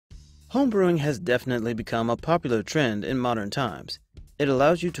Homebrewing has definitely become a popular trend in modern times. It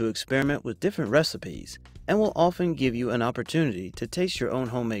allows you to experiment with different recipes and will often give you an opportunity to taste your own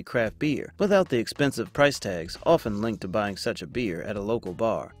homemade craft beer without the expensive price tags often linked to buying such a beer at a local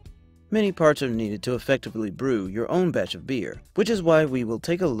bar. Many parts are needed to effectively brew your own batch of beer, which is why we will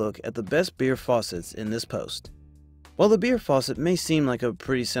take a look at the best beer faucets in this post. While the beer faucet may seem like a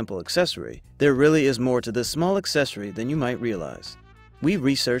pretty simple accessory, there really is more to this small accessory than you might realize. We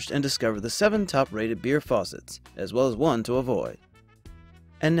researched and discovered the 7 top-rated beer faucets, as well as 1 to avoid.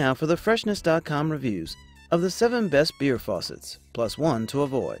 And now for the Freshness.com reviews of the 7 best beer faucets, plus 1 to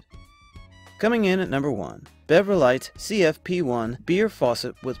avoid. Coming in at number 1, Bever-Lite CFP1 Beer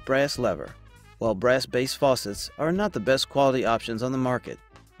Faucet with Brass Lever. While brass-based faucets are not the best quality options on the market,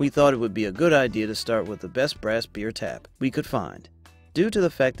 we thought it would be a good idea to start with the best brass beer tap we could find, due to the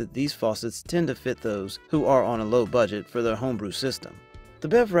fact that these faucets tend to fit those who are on a low budget for their homebrew system. The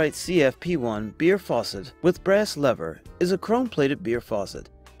Bever-Lite CFP1 Beer Faucet with Brass Lever is a chrome-plated beer faucet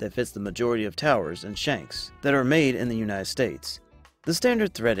that fits the majority of towers and shanks that are made in the United States. The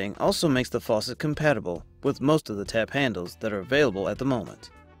standard threading also makes the faucet compatible with most of the tap handles that are available at the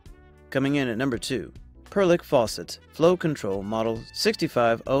moment. Coming in at number 2, Perlick Faucet Flow Control Model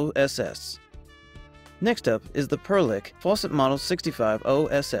 65OSS. Next up is the Perlick Faucet Model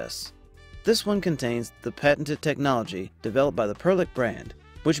 65OSS. This one contains the patented technology developed by the Perlick brand,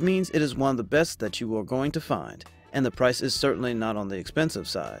 which means it is one of the best that you are going to find, and the price is certainly not on the expensive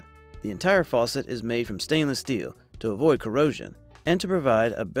side. The entire faucet is made from stainless steel to avoid corrosion and to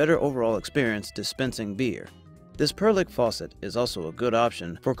provide a better overall experience dispensing beer. This Perlick faucet is also a good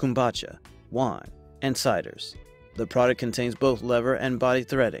option for kombucha, wine, and ciders. The product contains both lever and body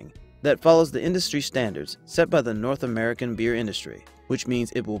threading that follows the industry standards set by the North American beer industry, which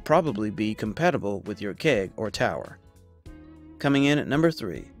means it will probably be compatible with your keg or tower. Coming in at number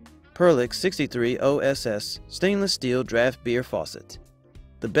 3, Perlick 63OSS Stainless Steel Draft Beer Faucet.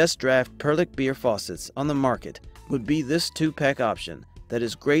 The best draft Perlick beer faucets on the market would be this 2-pack option that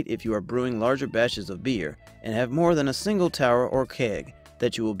is great if you are brewing larger batches of beer and have more than a single tower or keg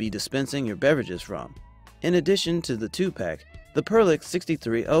that you will be dispensing your beverages from. In addition to the 2-pack, the Perlick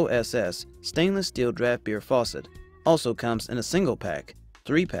 63OSS Stainless Steel Draft Beer Faucet also comes in a single pack,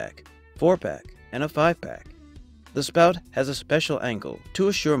 3-pack, 4-pack, and a 5-pack. The spout has a special angle to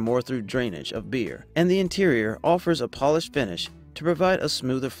assure more through drainage of beer, and the interior offers a polished finish to provide a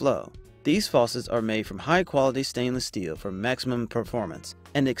smoother flow. These faucets are made from high-quality stainless steel for maximum performance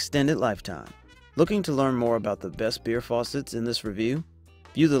and extended lifetime. Looking to learn more about the best beer faucets in this review?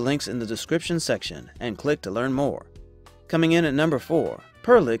 View the links in the description section and click to learn more. Coming in at number 4,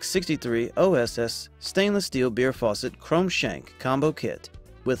 Perlick 63OSS Stainless Steel Beer Faucet Chrome Shank Combo Kit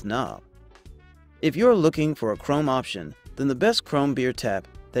with Knob. If you're looking for a chrome option, then the best chrome beer tap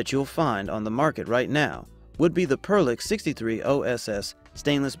that you'll find on the market right now would be the Perlick 63OSS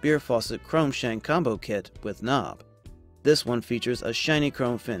Stainless Beer Faucet Chrome Shank Combo Kit with Knob. This one features a shiny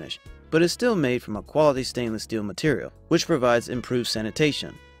chrome finish, but is still made from a quality stainless steel material, which provides improved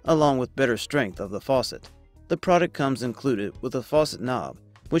sanitation, along with better strength of the faucet. The product comes included with a faucet knob,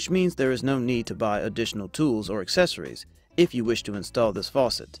 which means there is no need to buy additional tools or accessories if you wish to install this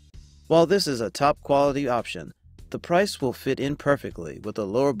faucet. While this is a top quality option, the price will fit in perfectly with a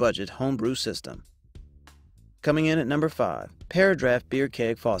lower budget homebrew system. Coming in at number 5, Paradraft Beer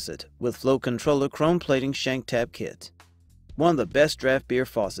Keg Faucet with Flow Controller Chrome Plating Shank Tap Kit. One of the best draft beer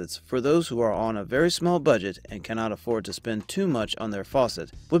faucets for those who are on a very small budget and cannot afford to spend too much on their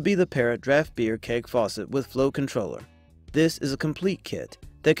faucet would be the Paradraft Beer Keg Faucet with Flow Controller. This is a complete kit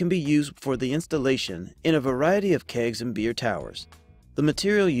that can be used for the installation in a variety of kegs and beer towers. The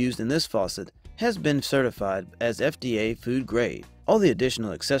material used in this faucet has been certified as FDA food grade. All the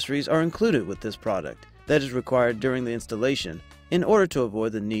additional accessories are included with this product that is required during the installation in order to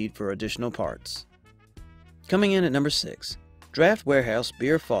avoid the need for additional parts. Coming in at number 6, Draft Warehouse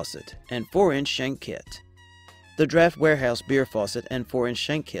Beer Faucet and 4-inch Shank Kit. The Draft Warehouse Beer Faucet and 4-inch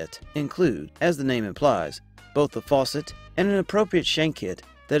Shank Kit include, as the name implies, both the faucet and an appropriate shank kit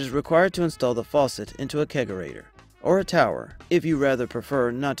that is required to install the faucet into a kegerator, or a tower if you rather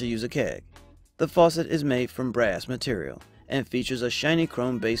prefer not to use a keg. The faucet is made from brass material and features a shiny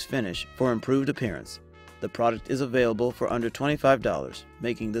chrome base finish for improved appearance. The product is available for under $25,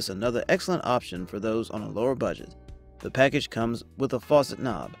 making this another excellent option for those on a lower budget. The package comes with a faucet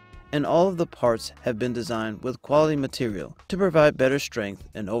knob, and all of the parts have been designed with quality material to provide better strength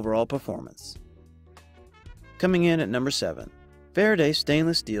and overall performance. Coming in at number 7, Faraday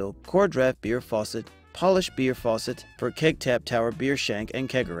Stainless Steel Core Draft Beer Faucet Polished Beer Faucet for Keg Tap Tower Beer Shank and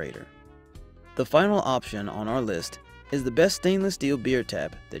Kegerator. The final option on our list is the best stainless steel beer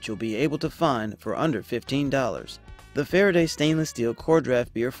tap that you'll be able to find for under $15. The Faraday stainless steel core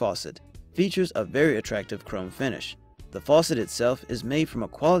draft beer faucet features a very attractive chrome finish. The faucet itself is made from a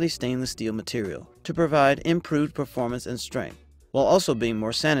quality stainless steel material to provide improved performance and strength, while also being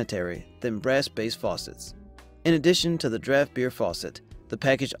more sanitary than brass-based faucets. In addition to the draft beer faucet, the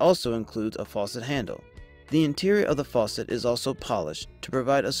package also includes a faucet handle. The interior of the faucet is also polished to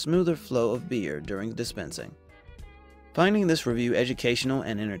provide a smoother flow of beer during dispensing. Finding this review educational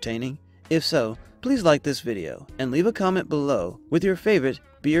and entertaining? If so, please like this video and leave a comment below with your favorite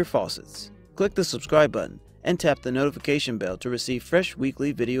beer faucets. Click the subscribe button and tap the notification bell to receive fresh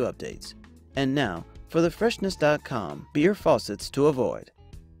weekly video updates. And now, for the freshness.com beer faucets to avoid.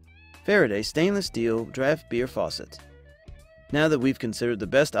 Faraday stainless steel draft beer faucet. Now that we've considered the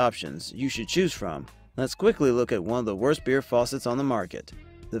best options you should choose from, let's quickly look at one of the worst beer faucets on the market.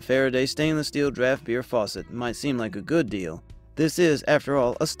 The Faraday stainless steel draft beer faucet might seem like a good deal. This is, after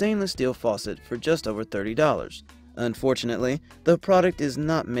all, a stainless steel faucet for just over $30. Unfortunately, the product is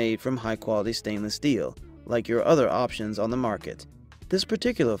not made from high-quality stainless steel, like your other options on the market. This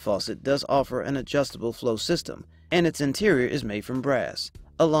particular faucet does offer an adjustable flow system, and its interior is made from brass,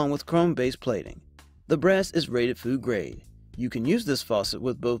 along with chrome-based plating. The brass is rated food grade. You can use this faucet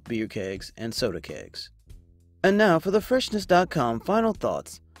with both beer kegs and soda kegs. And now for the freshness.com final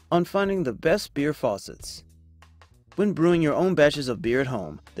thoughts on finding the best beer faucets. When brewing your own batches of beer at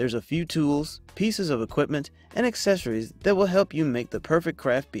home, there's a few tools, pieces of equipment, and accessories that will help you make the perfect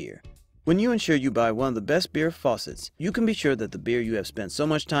craft beer. When you ensure you buy one of the best beer faucets, you can be sure that the beer you have spent so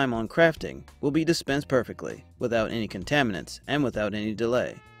much time on crafting will be dispensed perfectly, without any contaminants, and without any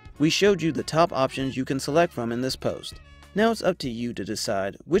delay. We showed you the top options you can select from in this post. Now it's up to you to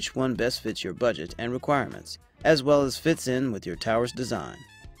decide which one best fits your budget and requirements, as well as fits in with your tower's design.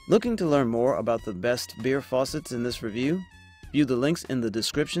 Looking to learn more about the best beer faucets in this review? View the links in the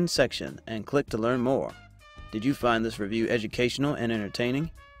description section and click to learn more. Did you find this review educational and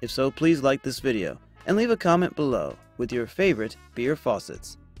entertaining? If so, please like this video and leave a comment below with your favorite beer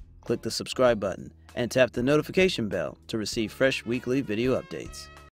faucets. Click the subscribe button and tap the notification bell to receive fresh weekly video updates.